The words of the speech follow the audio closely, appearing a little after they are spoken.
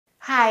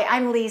Hi,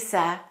 I'm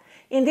Lisa.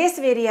 In this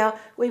video,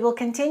 we will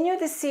continue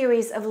the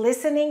series of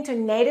listening to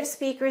native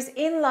speakers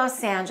in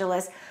Los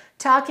Angeles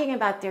talking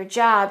about their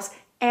jobs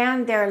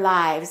and their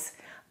lives.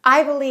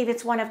 I believe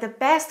it's one of the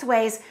best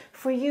ways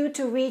for you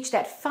to reach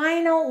that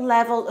final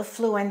level of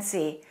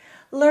fluency,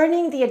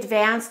 learning the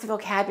advanced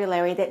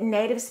vocabulary that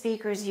native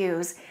speakers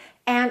use,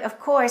 and of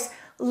course,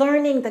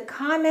 learning the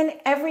common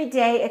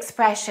everyday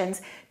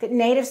expressions that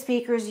native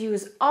speakers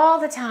use all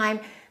the time,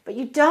 but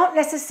you don't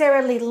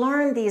necessarily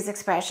learn these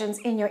expressions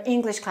in your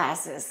English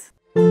classes.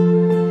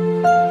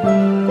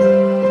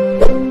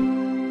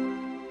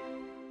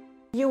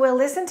 You will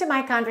listen to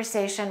my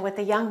conversation with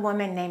a young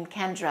woman named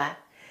Kendra.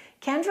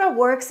 Kendra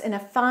works in a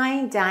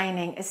fine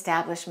dining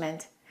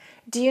establishment.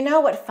 Do you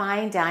know what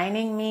fine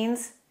dining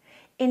means?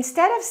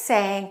 Instead of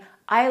saying,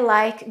 I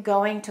like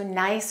going to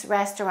nice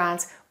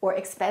restaurants or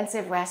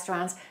expensive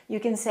restaurants,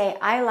 you can say,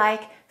 I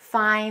like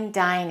fine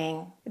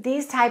dining.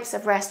 These types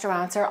of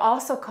restaurants are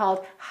also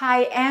called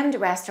high-end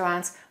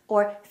restaurants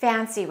or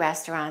fancy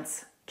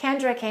restaurants.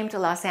 Kendra came to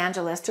Los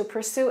Angeles to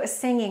pursue a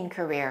singing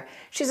career.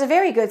 She's a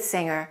very good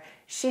singer.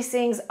 She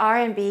sings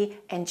R&B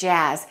and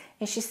jazz,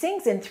 and she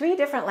sings in 3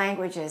 different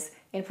languages,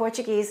 in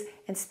Portuguese,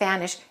 in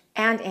Spanish,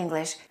 and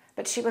English.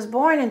 But she was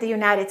born in the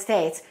United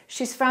States.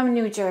 She's from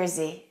New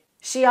Jersey.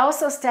 She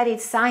also studied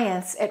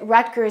science at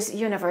Rutgers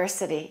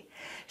University.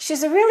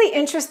 She's a really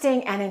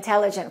interesting and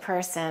intelligent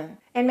person.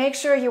 And make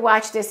sure you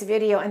watch this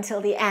video until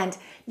the end.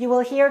 You will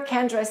hear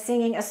Kendra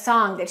singing a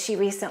song that she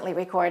recently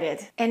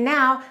recorded. And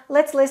now,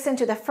 let's listen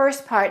to the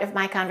first part of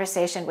my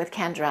conversation with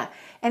Kendra.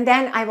 And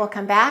then I will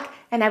come back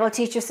and I will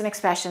teach you some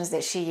expressions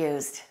that she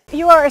used.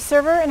 You are a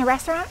server in a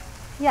restaurant?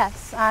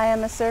 Yes, I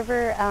am a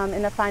server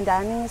in a fine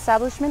dining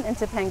establishment in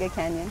Topanga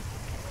Canyon.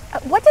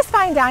 What does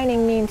fine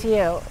dining mean to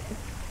you?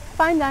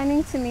 Fine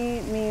dining to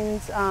me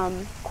means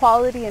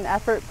quality and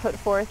effort put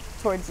forth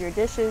towards your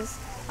dishes,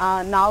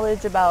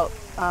 knowledge about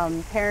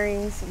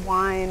pairings,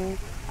 wine,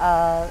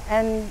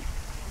 and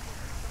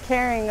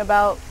caring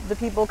about the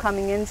people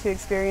coming in to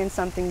experience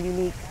something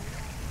unique.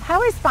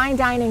 How is fine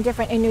dining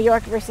different in New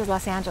York versus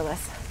Los Angeles?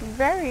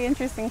 Very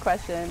interesting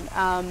question.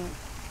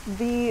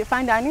 The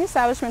fine dining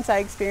establishments I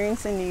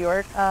experienced in New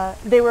York,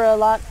 they were a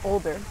lot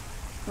older.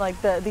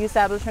 Like the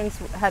establishments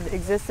had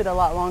existed a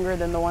lot longer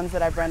than the ones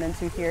that I've run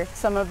into here.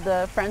 Some of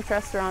the French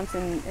restaurants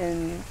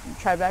in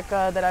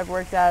Tribeca that I've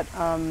worked at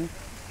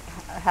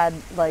had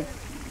like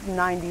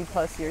 90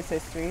 plus years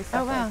history,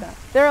 stuff like that.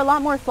 They're a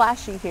lot more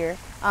flashy here.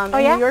 In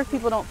New York,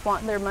 people don't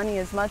flaunt their money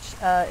as much.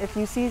 If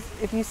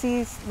you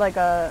see like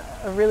a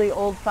really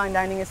old fine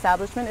dining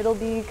establishment, it'll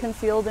be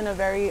concealed in a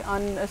very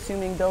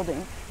unassuming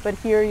building. But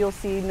here you'll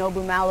see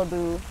Nobu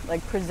Malibu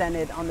like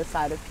presented on the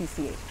side of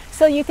PCH.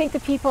 So you think the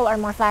people are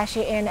more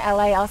flashy in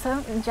LA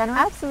also in general?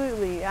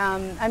 Absolutely.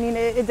 I mean,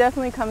 it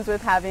definitely comes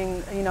with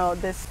having, you know,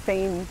 this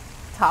fame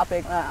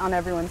topic on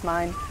everyone's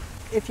mind.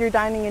 If you're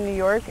dining in New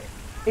York,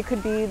 it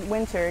could be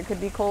winter, it could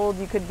be cold,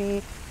 you could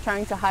be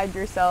trying to hide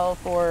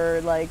yourself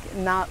or like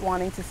not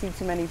wanting to see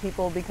too many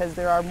people because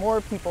there are more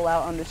people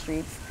out on the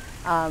streets.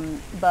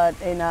 But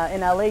in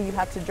LA, you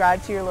have to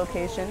drive to your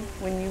location.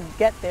 When you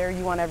get there,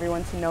 you want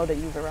everyone to know that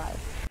you've arrived.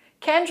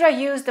 Kendra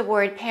used the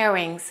word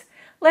pairings.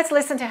 Let's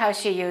listen to how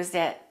she used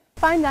it.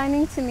 Fine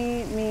dining to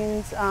me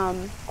means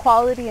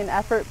quality and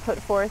effort put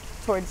forth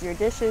towards your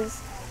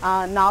dishes,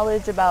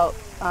 knowledge about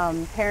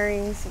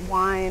pairings,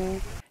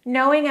 wine.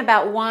 Knowing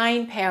about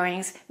wine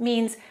pairings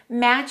means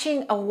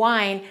matching a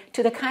wine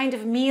to the kind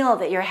of meal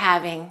that you're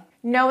having.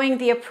 Knowing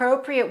the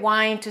appropriate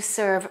wine to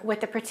serve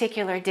with a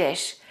particular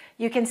dish.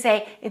 You can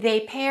say,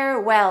 they pair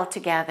well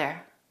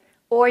together.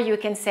 Or you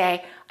can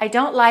say, I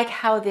don't like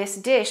how this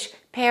dish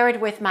paired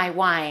with my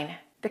wine.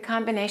 The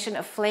combination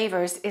of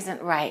flavors isn't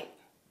right.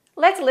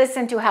 Let's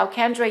listen to how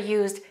Kendra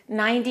used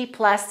 90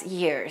 plus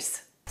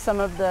years. Some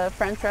of the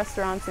French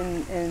restaurants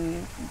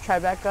in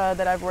Tribeca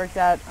that I've worked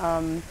at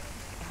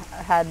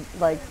had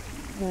like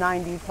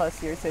 90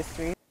 plus years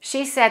history.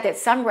 She said that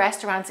some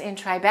restaurants in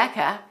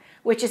Tribeca,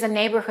 which is a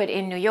neighborhood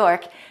in New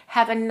York,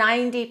 have a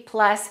 90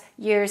 plus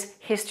years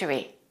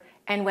history.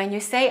 And when you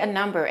say a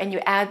number and you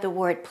add the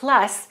word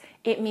plus,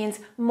 it means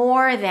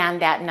more than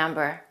that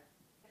number.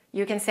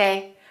 You can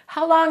say,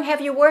 how long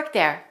have you worked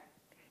there?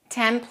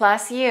 10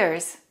 plus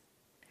years.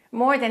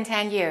 More than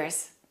 10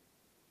 years.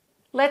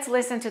 Let's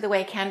listen to the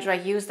way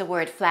Kendra used the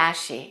word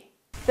flashy.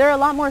 They're a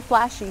lot more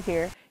flashy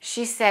here.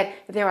 She said,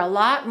 they're a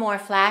lot more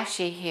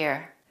flashy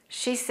here.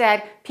 She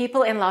said,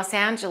 people in Los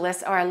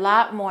Angeles are a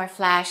lot more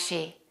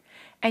flashy.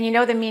 And you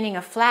know the meaning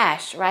of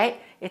flash, right?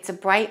 It's a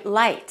bright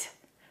light.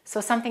 So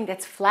something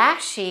that's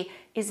flashy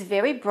is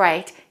very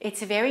bright,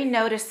 it's very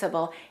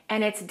noticeable,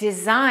 and it's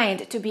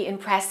designed to be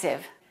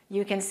impressive.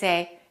 You can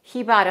say,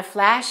 he bought a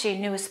flashy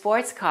new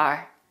sports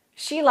car.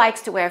 She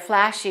likes to wear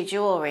flashy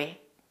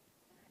jewelry.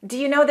 Do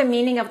you know the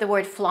meaning of the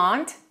word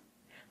flaunt?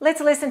 Let's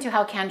listen to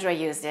how Kendra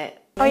used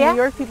it. In New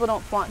York, people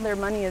don't flaunt their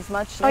money as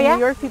much. In New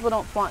York, people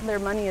don't flaunt their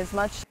money as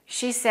much.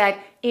 She said,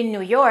 in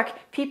New York,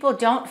 people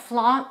don't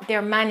flaunt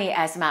their money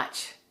as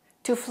much.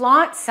 To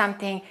flaunt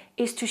something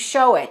is to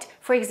show it.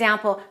 For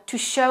example, to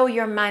show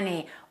your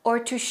money or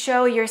to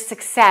show your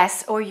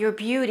success or your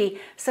beauty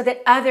so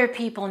that other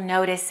people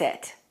notice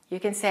it. You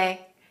can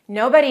say,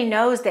 nobody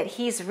knows that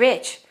he's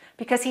rich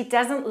because he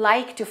doesn't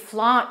like to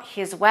flaunt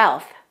his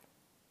wealth.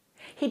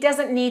 He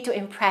doesn't need to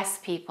impress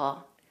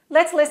people.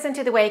 Let's listen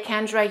to the way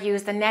Kendra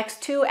used the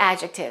next two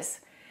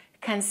adjectives,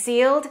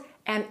 concealed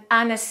and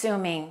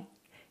unassuming.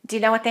 Do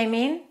you know what they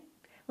mean?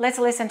 Let's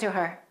listen to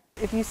her.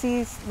 If you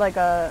see like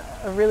a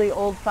really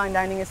old fine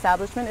dining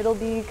establishment, it'll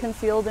be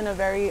concealed in a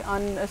very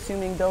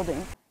unassuming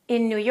building.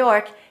 In New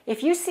York,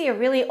 if you see a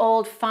really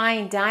old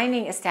fine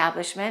dining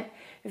establishment,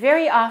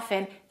 very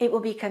often it will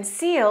be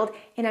concealed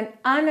in an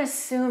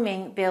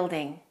unassuming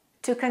building.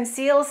 To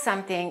conceal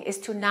something is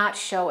to not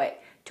show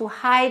it, to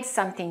hide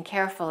something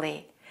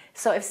carefully.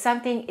 So if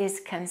something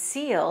is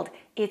concealed,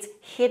 it's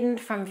hidden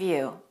from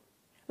view.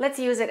 Let's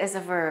use it as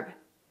a verb.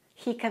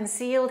 He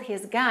concealed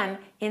his gun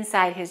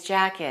inside his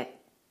jacket.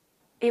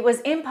 It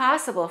was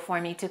impossible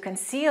for me to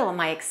conceal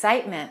my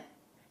excitement.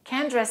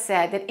 Kendra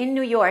said that in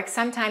New York,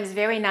 sometimes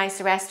very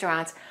nice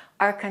restaurants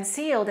are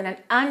concealed in an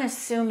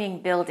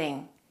unassuming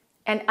building.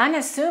 And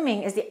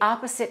unassuming is the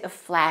opposite of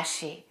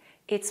flashy.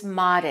 It's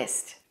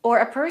modest. Or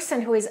a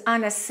person who is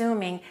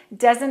unassuming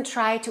doesn't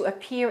try to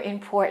appear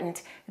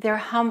important. They're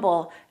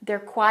humble, they're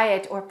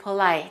quiet or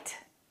polite.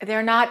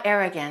 They're not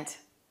arrogant.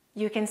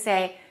 You can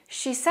say,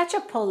 she's such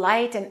a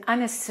polite and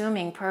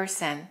unassuming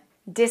person.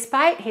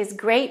 Despite his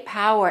great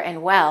power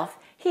and wealth,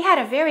 he had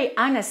a very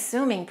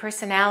unassuming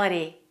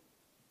personality.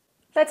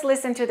 Let's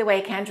listen to the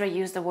way Kendra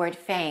used the word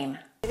fame.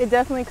 It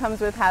definitely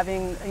comes with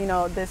having,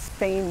 this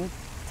fame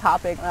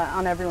topic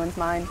on everyone's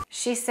mind.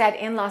 She said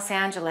in Los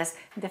Angeles,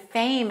 the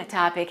fame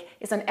topic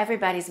is on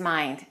everybody's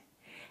mind.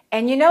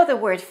 And you know the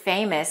word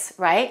famous,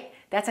 right?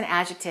 That's an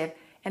adjective.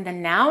 And the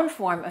noun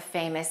form of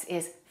famous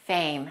is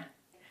fame.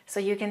 So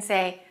you can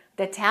say,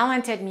 the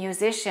talented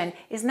musician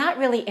is not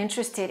really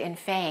interested in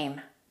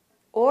fame.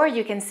 Or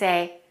you can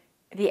say,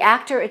 the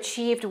actor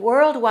achieved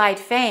worldwide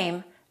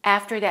fame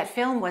after that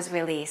film was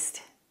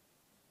released.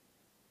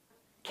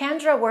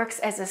 Kendra works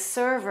as a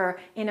server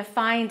in a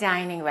fine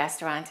dining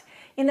restaurant.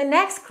 In the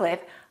next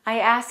clip, I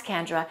asked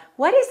Kendra,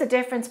 what is the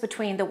difference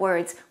between the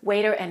words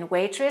waiter and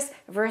waitress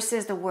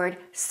versus the word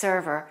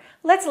server?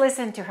 Let's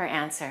listen to her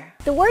answer.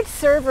 The word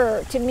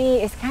server to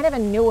me is kind of a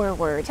newer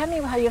word. Tell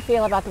me how you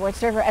feel about the word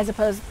server as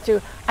opposed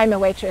to I'm a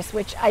waitress,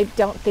 which I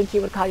don't think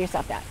you would call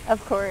yourself that.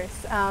 Of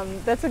course.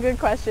 That's a good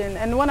question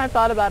and one I've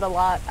thought about a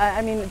lot.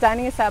 I mean,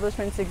 dining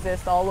establishments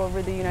exist all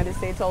over the United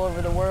States, all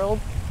over the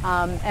world.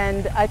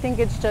 And I think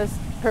it's just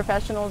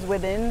professionals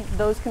within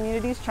those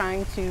communities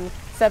trying to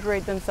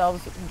separate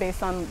themselves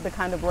based on the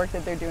kind of work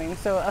that they're doing.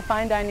 So a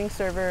fine dining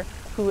server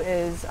who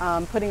is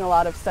putting a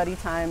lot of study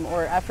time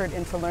or effort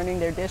into learning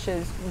their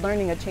dishes,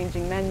 learning a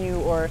changing menu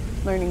or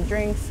learning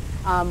drinks,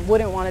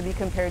 wouldn't want to be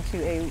compared to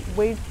a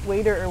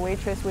waiter or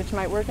waitress which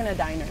might work in a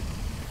diner.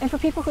 And for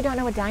people who don't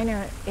know what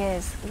diner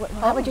is,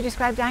 how would you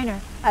describe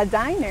diner? A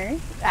diner,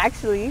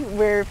 actually,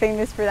 we're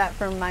famous for that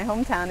from my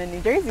hometown in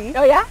New Jersey.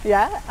 Oh yeah?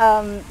 Yeah,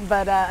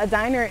 but a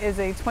diner is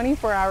a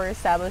 24-hour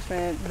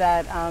establishment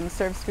that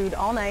serves food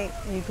all night.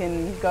 You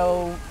can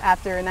go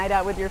after a night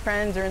out with your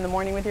friends or in the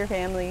morning with your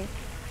family.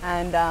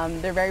 And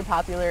they're very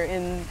popular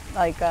in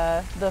like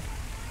the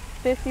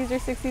 50s or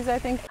 60s, I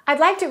think. I'd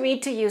like to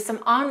read to you some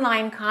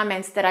online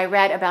comments that I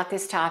read about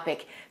this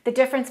topic, the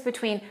difference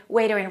between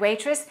waiter and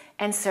waitress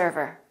and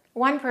server.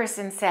 One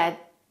person said,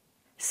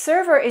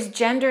 server is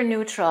gender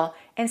neutral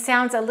and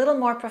sounds a little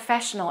more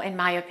professional in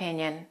my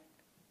opinion.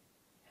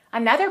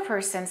 Another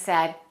person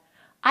said,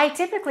 I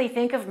typically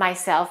think of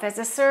myself as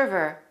a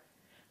server,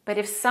 but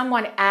if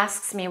someone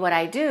asks me what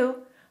I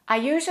do, I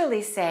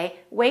usually say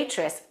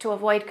waitress to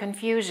avoid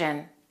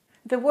confusion.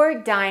 The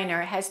word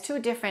diner has two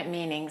different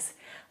meanings.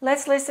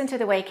 Let's listen to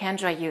the way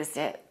Kendra used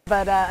it.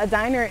 But a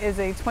diner is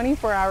a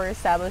 24-hour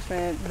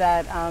establishment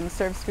that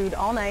serves food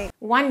all night.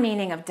 One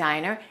meaning of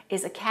diner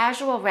is a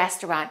casual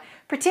restaurant,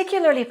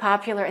 particularly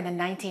popular in the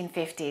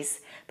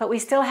 1950s. But we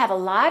still have a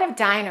lot of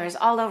diners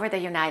all over the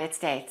United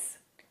States.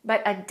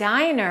 But a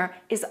diner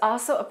is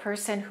also a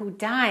person who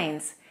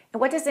dines. And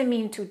what does it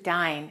mean to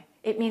dine?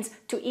 It means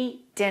to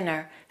eat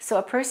dinner. So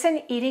a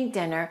person eating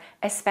dinner,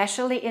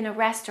 especially in a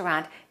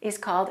restaurant, is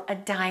called a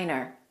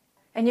diner.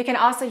 And you can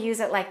also use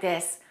it like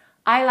this.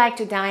 I like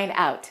to dine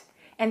out.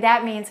 And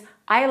that means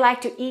I like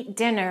to eat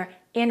dinner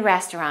in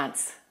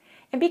restaurants.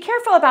 And be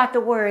careful about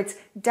the words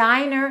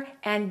diner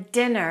and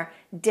dinner.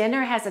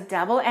 Dinner has a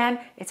double N.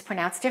 It's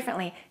pronounced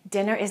differently.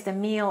 Dinner is the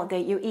meal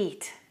that you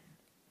eat.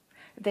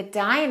 The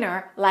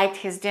diner liked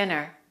his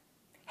dinner.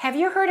 Have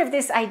you heard of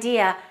this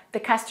idea, the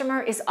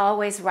customer is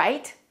always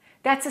right?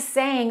 That's a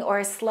saying or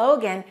a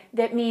slogan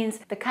that means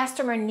the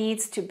customer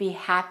needs to be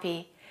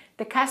happy.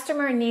 The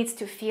customer needs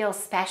to feel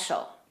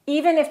special.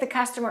 Even if the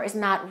customer is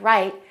not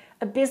right,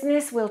 a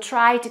business will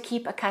try to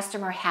keep a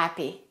customer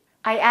happy.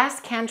 I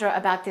asked Kendra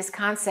about this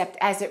concept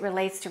as it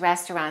relates to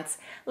restaurants.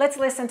 Let's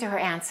listen to her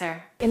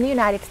answer. In the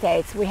United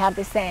States, we have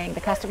this saying,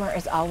 the customer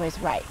is always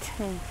right.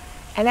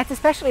 And that's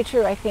especially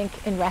true, I think,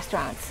 in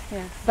restaurants.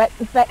 Yes.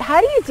 But how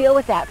do you deal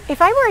with that?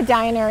 If I were a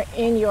diner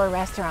in your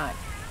restaurant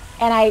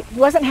and I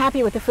wasn't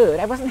happy with the food.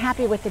 I wasn't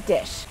happy with the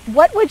dish.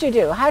 What would you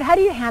do? How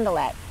do you handle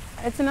that?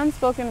 It's an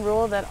unspoken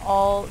rule that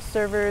all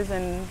servers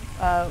and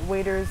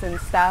waiters and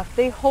staff,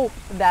 they hope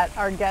that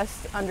our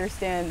guests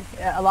understand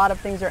a lot of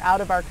things are out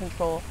of our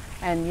control.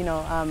 And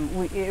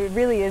it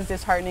really is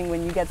disheartening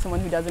when you get someone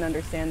who doesn't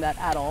understand that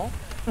at all.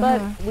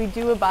 But we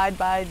do abide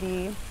by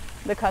the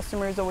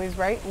customer is always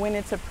right when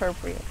it's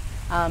appropriate.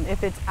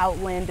 If it's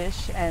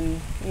outlandish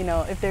and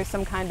if there's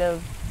some kind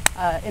of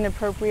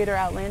inappropriate or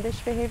outlandish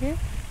behavior,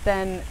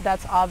 then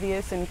that's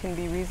obvious and can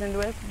be reasoned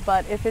with.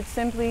 But if it's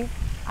simply,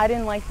 I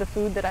didn't like the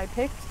food that I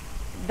picked,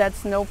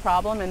 that's no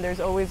problem, and there's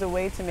always a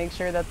way to make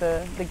sure that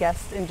the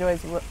guest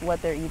enjoys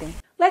what they're eating.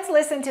 Let's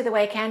listen to the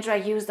way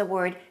Kendra used the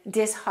word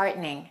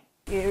disheartening.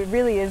 It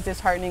really is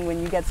disheartening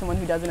when you get someone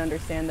who doesn't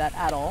understand that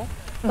at all.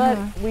 But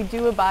we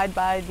do abide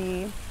by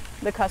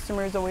the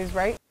customer is always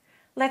right.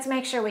 Let's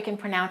make sure we can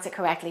pronounce it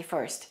correctly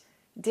first.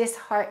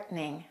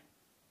 Disheartening.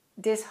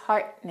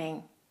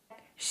 Disheartening.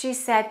 She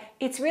said,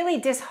 it's really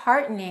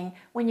disheartening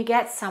when you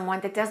get someone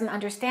that doesn't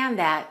understand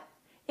that.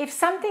 If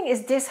something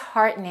is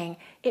disheartening,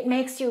 it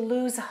makes you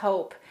lose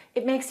hope.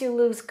 It makes you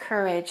lose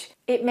courage.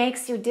 It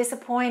makes you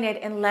disappointed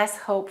and less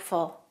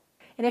hopeful.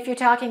 And if you're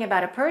talking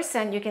about a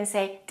person, you can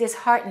say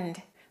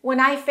disheartened. When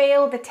I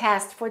failed the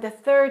test for the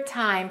 3rd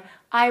time,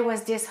 I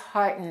was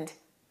disheartened.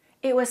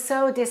 It was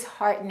so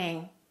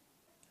disheartening.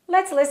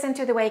 Let's listen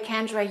to the way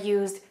Kendra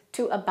used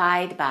to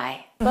abide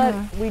by. But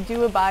we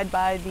do abide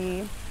by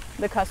the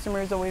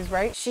customer is always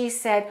right. She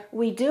said,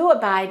 we do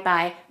abide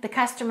by the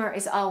customer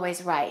is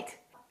always right.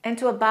 And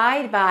to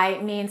abide by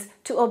means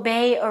to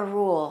obey a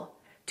rule,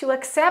 to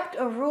accept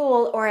a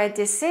rule or a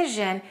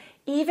decision,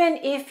 even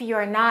if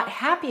you're not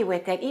happy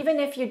with it, even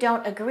if you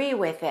don't agree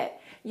with it,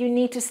 you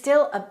need to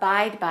still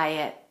abide by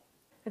it.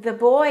 The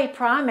boy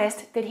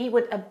promised that he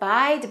would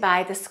abide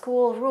by the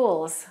school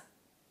rules.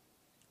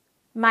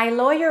 My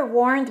lawyer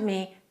warned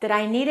me that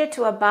I needed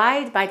to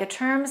abide by the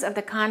terms of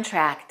the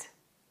contract.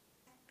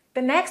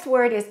 The next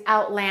word is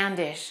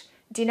outlandish.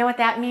 Do you know what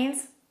that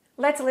means?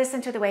 Let's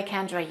listen to the way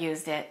Kendra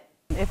used it.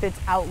 If it's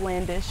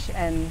outlandish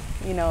and,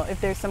 if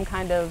there's some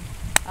kind of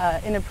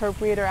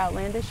inappropriate or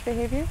outlandish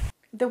behavior.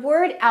 The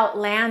word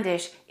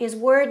outlandish is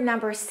word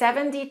number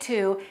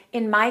 72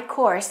 in my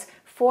course,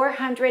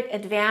 400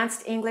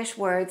 Advanced English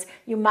Words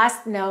You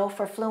Must Know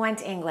for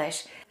Fluent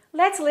English.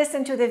 Let's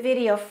listen to the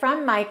video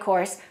from my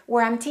course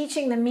where I'm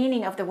teaching the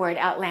meaning of the word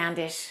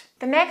outlandish.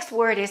 The next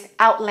word is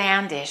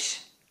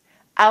outlandish.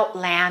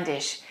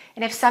 Outlandish.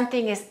 And if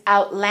something is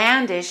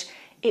outlandish,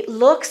 it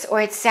looks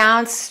or it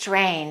sounds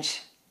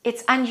strange.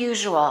 It's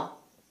unusual.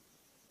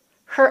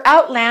 Her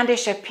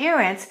outlandish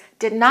appearance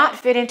did not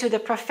fit into the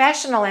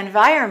professional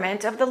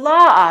environment of the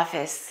law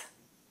office.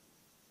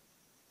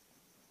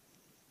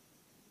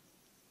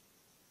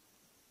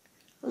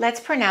 Let's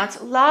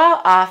pronounce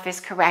law office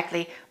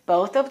correctly.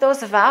 Both of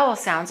those vowel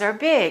sounds are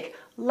big.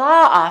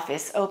 Law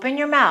office. Open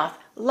your mouth.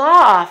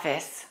 Law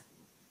office.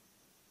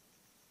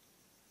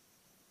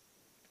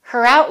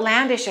 Her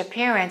outlandish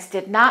appearance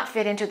did not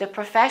fit into the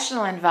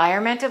professional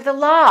environment of the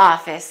law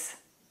office.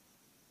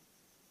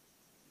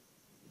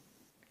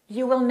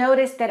 You will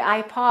notice that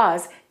I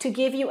pause to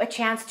give you a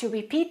chance to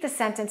repeat the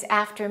sentence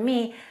after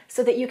me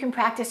so that you can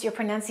practice your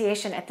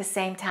pronunciation at the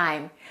same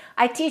time.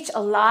 I teach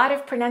a lot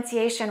of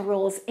pronunciation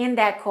rules in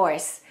that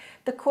course.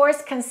 The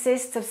course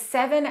consists of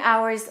 7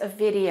 hours of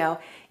video.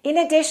 In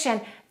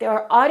addition, there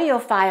are audio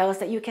files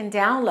that you can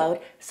download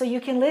so you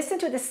can listen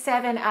to the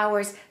 7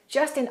 hours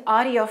just in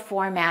audio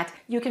format.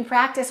 You can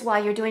practice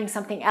while you're doing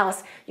something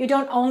else. You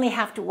don't only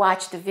have to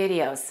watch the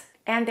videos.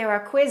 And there are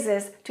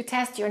quizzes to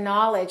test your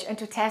knowledge and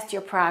to test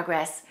your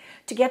progress.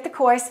 To get the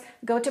course,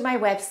 go to my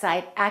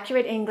website,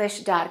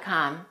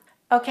 AccurateEnglish.com.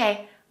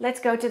 Okay, let's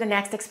go to the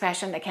next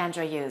expression that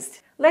Kendra used.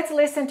 Let's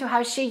listen to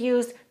how she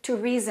used to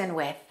reason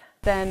with.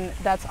 Then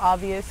that's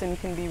obvious and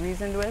can be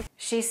reasoned with.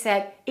 She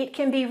said, it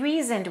can be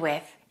reasoned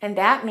with, and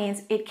that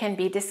means it can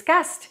be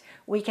discussed.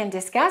 We can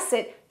discuss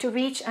it to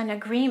reach an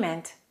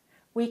agreement.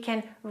 We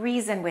can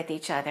reason with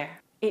each other.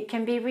 It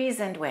can be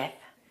reasoned with.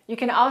 You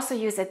can also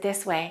use it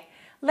this way.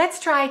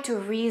 Let's try to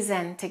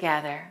reason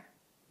together.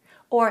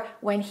 Or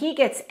when he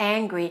gets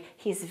angry,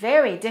 he's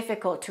very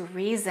difficult to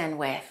reason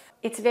with.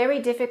 It's very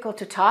difficult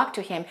to talk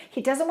to him.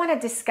 He doesn't want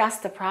to discuss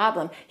the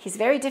problem. He's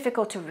very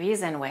difficult to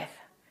reason with.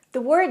 The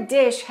word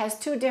dish has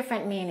 2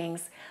 different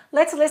meanings.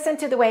 Let's listen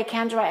to the way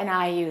Kendra and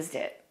I used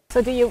it.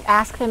 So do you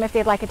ask them if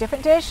they'd like a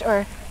different dish,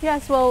 or?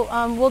 Yes, well,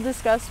 we'll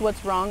discuss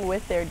what's wrong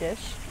with their dish,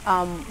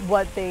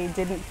 what they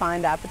didn't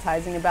find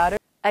appetizing about it.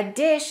 A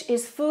dish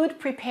is food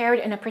prepared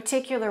in a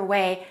particular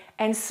way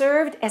and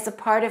served as a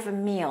part of a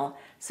meal.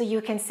 So you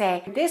can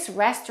say, this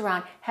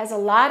restaurant has a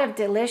lot of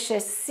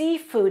delicious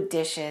seafood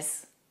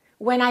dishes.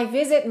 When I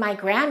visit my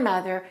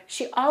grandmother,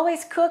 she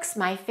always cooks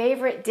my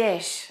favorite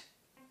dish.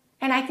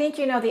 And I think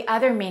you know the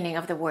other meaning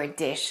of the word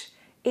dish.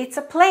 It's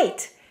a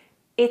plate.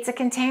 It's a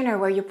container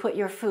where you put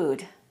your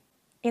food.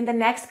 In the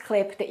next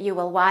clip that you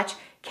will watch,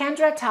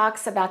 Kendra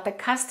talks about the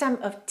custom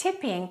of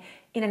tipping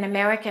in an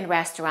American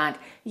restaurant.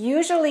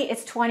 Usually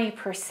it's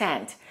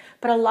 20%,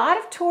 But a lot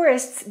of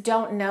tourists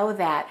don't know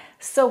that.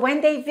 So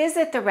when they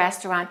visit the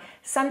restaurant,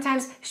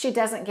 sometimes she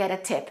doesn't get a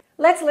tip.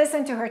 Let's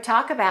listen to her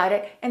talk about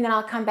it, and then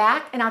I'll come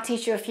back and I'll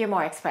teach you a few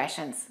more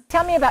expressions.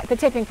 Tell me about the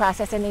tipping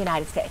process in the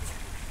United States.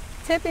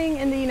 Tipping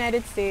in the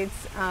United States,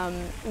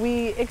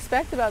 we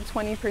expect about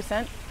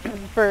 20%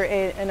 for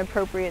an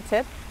appropriate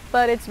tip,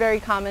 but it's very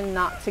common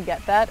not to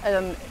get that,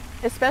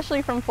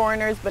 especially from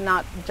foreigners, but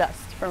not just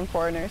from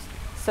foreigners.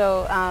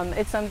 So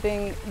it's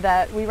something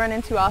that we run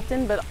into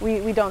often, but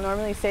we don't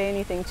normally say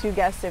anything to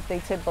guests if they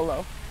tip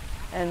below.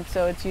 And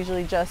so it's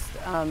usually just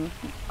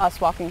us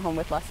walking home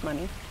with less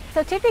money.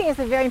 So tipping is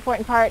a very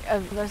important part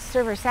of the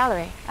server's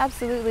salary.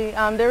 Absolutely.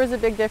 There was a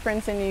big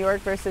difference in New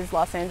York versus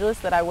Los Angeles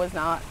that I was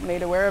not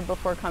made aware of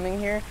before coming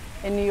here.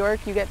 In New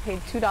York, you get paid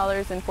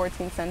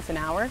 $2.14 an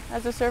hour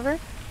as a server,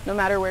 no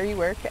matter where you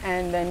work,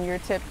 and then your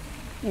tip,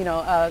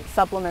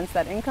 supplements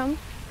that income.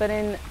 But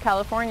in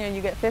California,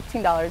 you get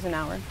 $15 an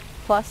hour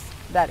plus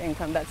that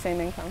income, that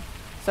same income.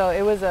 So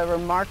it was a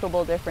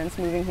remarkable difference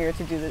moving here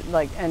to do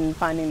and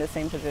finding the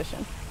same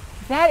position.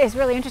 That is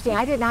really interesting.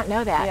 I did not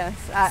know that. Yes,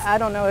 I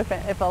don't know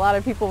if a lot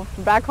of people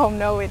back home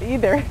know it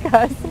either,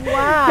 because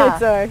Wow.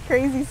 it's a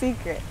crazy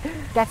secret.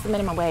 That's the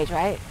minimum wage,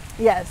 right?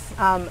 Yes,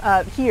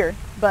 here,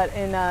 but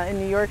in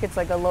New York it's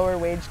like a lower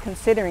wage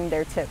considering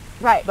their tip.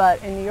 Right.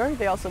 But in New York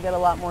they also get a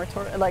lot more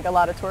a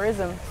lot of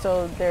tourism,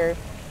 so they're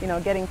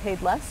getting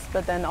paid less,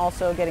 but then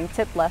also getting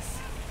tipped less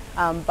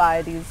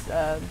by these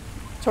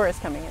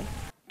tourists coming in.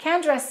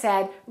 Kendra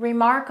said,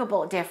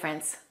 remarkable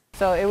difference.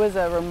 So it was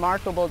a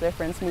remarkable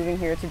difference moving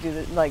here to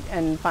do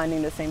and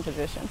finding the same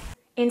position.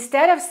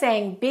 Instead of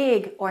saying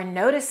big or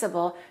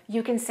noticeable,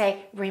 you can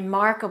say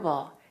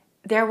remarkable.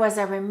 There was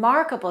a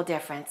remarkable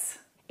difference.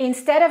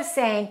 Instead of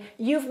saying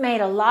you've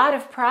made a lot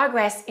of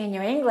progress in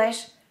your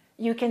English,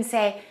 you can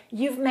say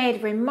you've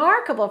made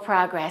remarkable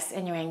progress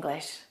in your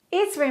English.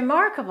 It's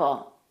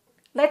remarkable.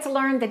 Let's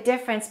learn the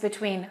difference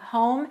between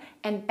home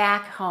and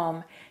back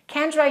home.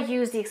 Kendra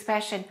used the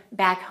expression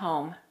back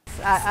home.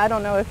 I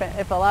don't know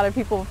if a lot of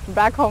people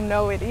back home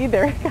know it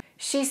either.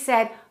 She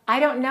said, I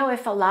don't know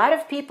if a lot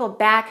of people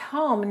back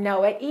home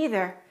know it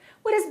either.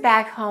 What does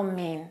back home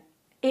mean?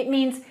 It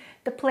means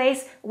the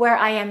place where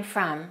I am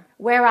from,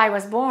 where I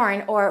was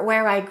born, or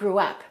where I grew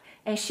up.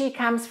 And she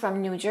comes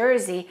from New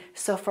Jersey,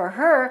 so for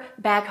her,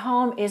 back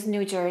home is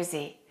New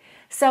Jersey.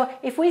 So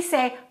if we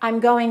say, I'm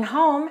going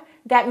home,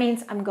 that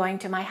means I'm going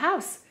to my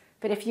house.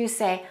 But if you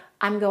say,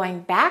 I'm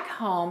going back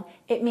home,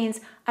 it means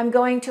I'm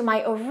going to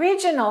my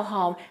original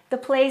home, the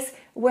place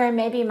where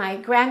maybe my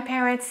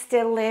grandparents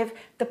still live,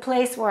 the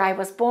place where I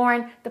was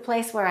born, the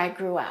place where I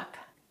grew up.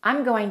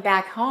 I'm going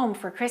back home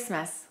for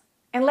Christmas.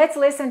 And let's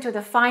listen to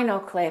the final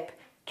clip.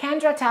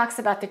 Kendra talks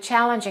about the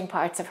challenging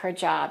parts of her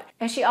job,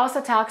 and she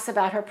also talks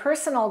about her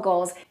personal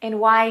goals and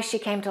why she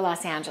came to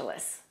Los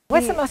Angeles.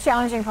 What's the most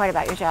challenging part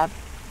about your job?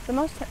 The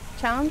most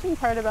challenging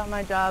part about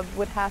my job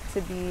would have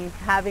to be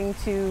having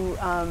to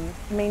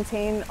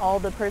maintain all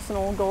the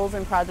personal goals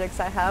and projects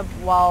I have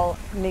while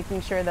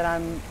making sure that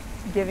I'm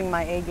giving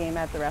my A game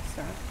at the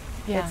restaurant.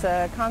 Yeah. It's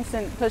a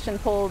constant push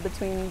and pull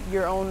between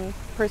your own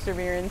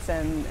perseverance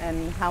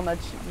and how much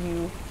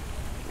you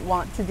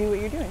want to do what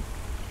you're doing.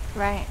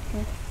 Right.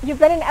 You've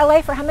been in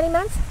LA for how many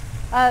months?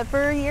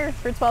 For a year,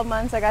 for 12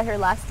 months. I got here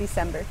last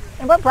December.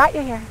 And what brought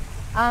you here?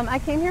 I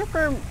came here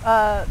for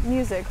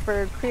music,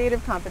 for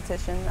creative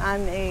competition.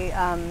 I'm a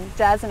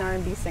jazz and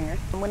R&B singer.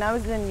 When I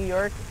was in New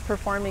York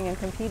performing and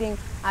competing,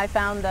 I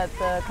found that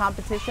the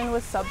competition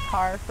was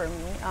subpar for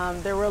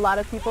me. There were a lot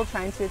of people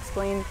trying to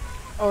explain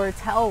or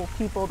tell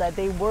people that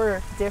they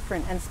were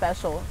different and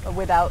special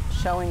without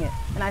showing it.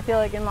 And I feel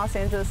like in Los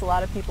Angeles, a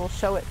lot of people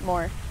show it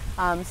more.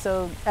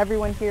 So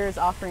everyone here is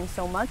offering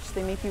so much,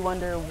 they make you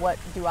wonder, what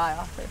do I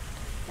offer?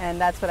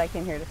 And that's what I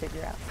came here to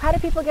figure out. How do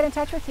people get in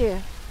touch with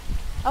you?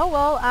 Oh,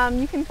 well,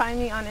 you can find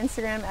me on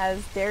Instagram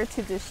as Dare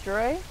to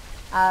Destroy,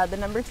 the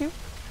number 2.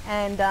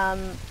 And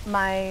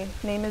my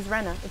name is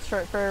Rena. It's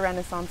short for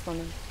Renaissance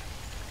Woman.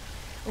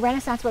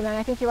 Renaissance woman.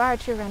 I think you are a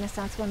true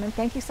Renaissance woman.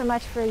 Thank you so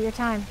much for your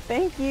time.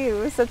 Thank you.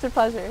 It was such a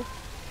pleasure.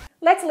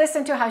 Let's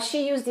listen to how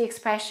she used the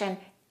expression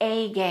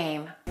A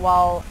game.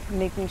 While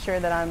making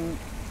sure that I'm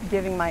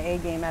giving my A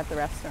game at the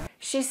restaurant.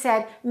 She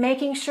said,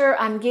 making sure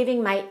I'm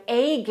giving my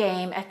A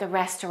game at the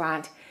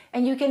restaurant.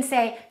 And you can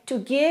say to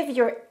give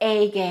your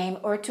A game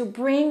or to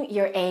bring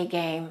your A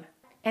game.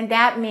 And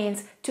that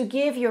means to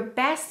give your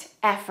best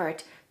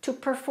effort, to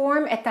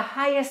perform at the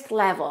highest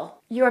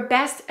level, your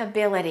best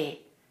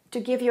ability, to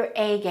give your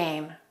A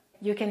game.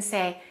 You can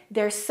say,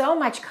 there's so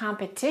much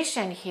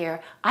competition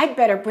here, I'd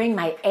better bring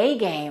my A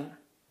game.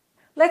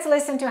 Let's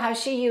listen to how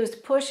she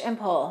used push and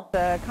pull.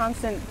 The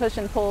constant push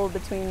and pull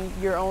between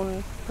your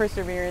own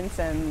perseverance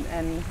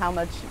and how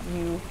much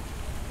you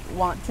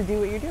want to do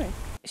what you're doing.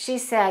 She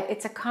said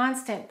it's a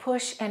constant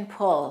push and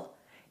pull.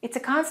 It's a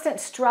constant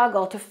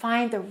struggle to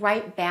find the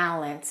right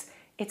balance.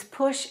 It's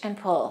push and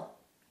pull.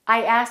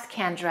 I asked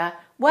Kendra,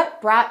 what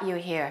brought you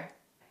here?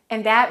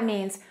 And that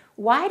means,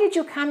 why did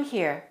you come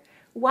here?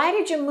 Why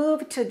did you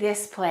move to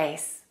this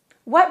place?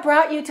 What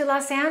brought you to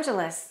Los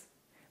Angeles?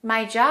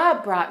 My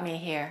job brought me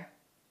here.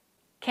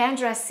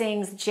 Kendra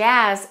sings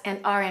jazz and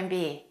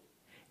R&B.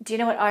 Do you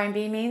know what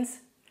R&B means?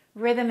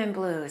 Rhythm and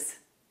blues.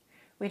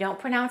 We don't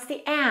pronounce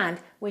the and,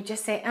 we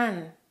just say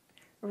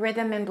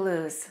Rhythm and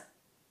blues.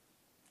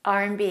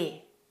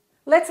 R&B.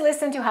 Let's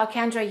listen to how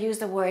Kendra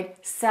used the word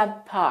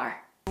subpar.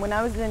 When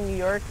I was in New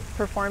York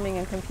performing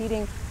and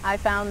competing, I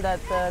found that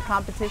the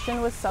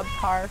competition was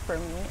subpar for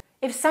me.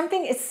 If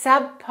something is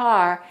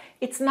subpar,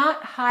 it's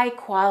not high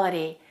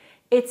quality.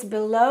 It's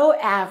below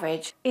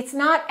average. It's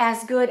not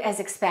as good as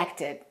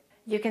expected.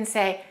 You can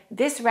say,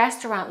 this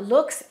restaurant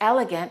looks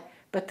elegant,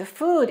 but the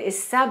food is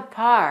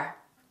subpar.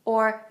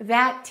 Or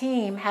that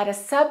team had a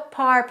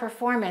subpar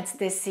performance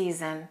this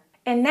season.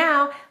 And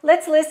now,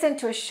 let's listen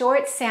to a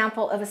short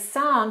sample of a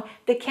song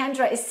that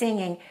Kendra is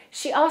singing.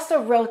 She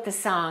also wrote the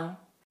song.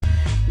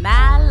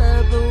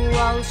 Malibu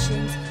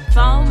oceans,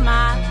 foam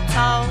my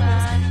toes.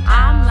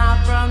 I'm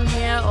not from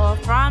here or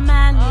from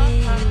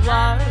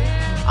anywhere.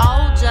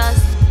 Oh,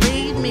 just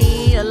leave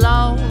me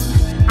alone.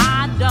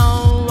 I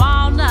don't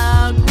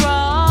wanna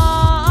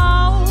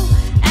grow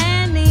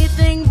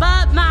anything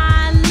but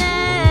my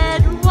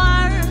net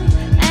worth.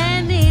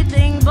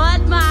 Anything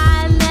but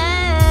my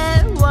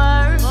net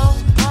worth.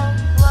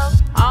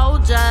 Oh,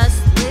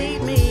 just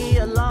leave me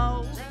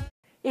alone.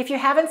 If you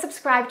haven't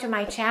subscribed to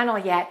my channel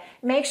yet,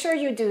 make sure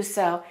you do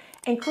so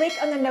and click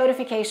on the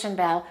notification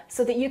bell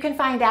so that you can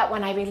find out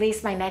when I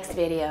release my next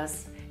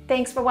videos.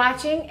 Thanks for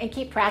watching and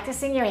keep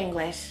practicing your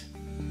English.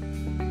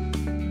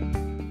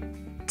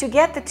 To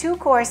get the 2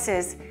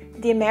 courses,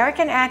 the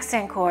American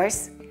Accent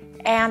course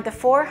and the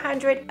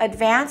 400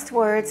 advanced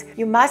words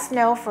you must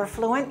know for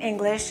fluent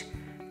English,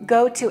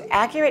 go to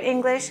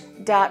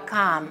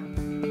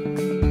AccurateEnglish.com.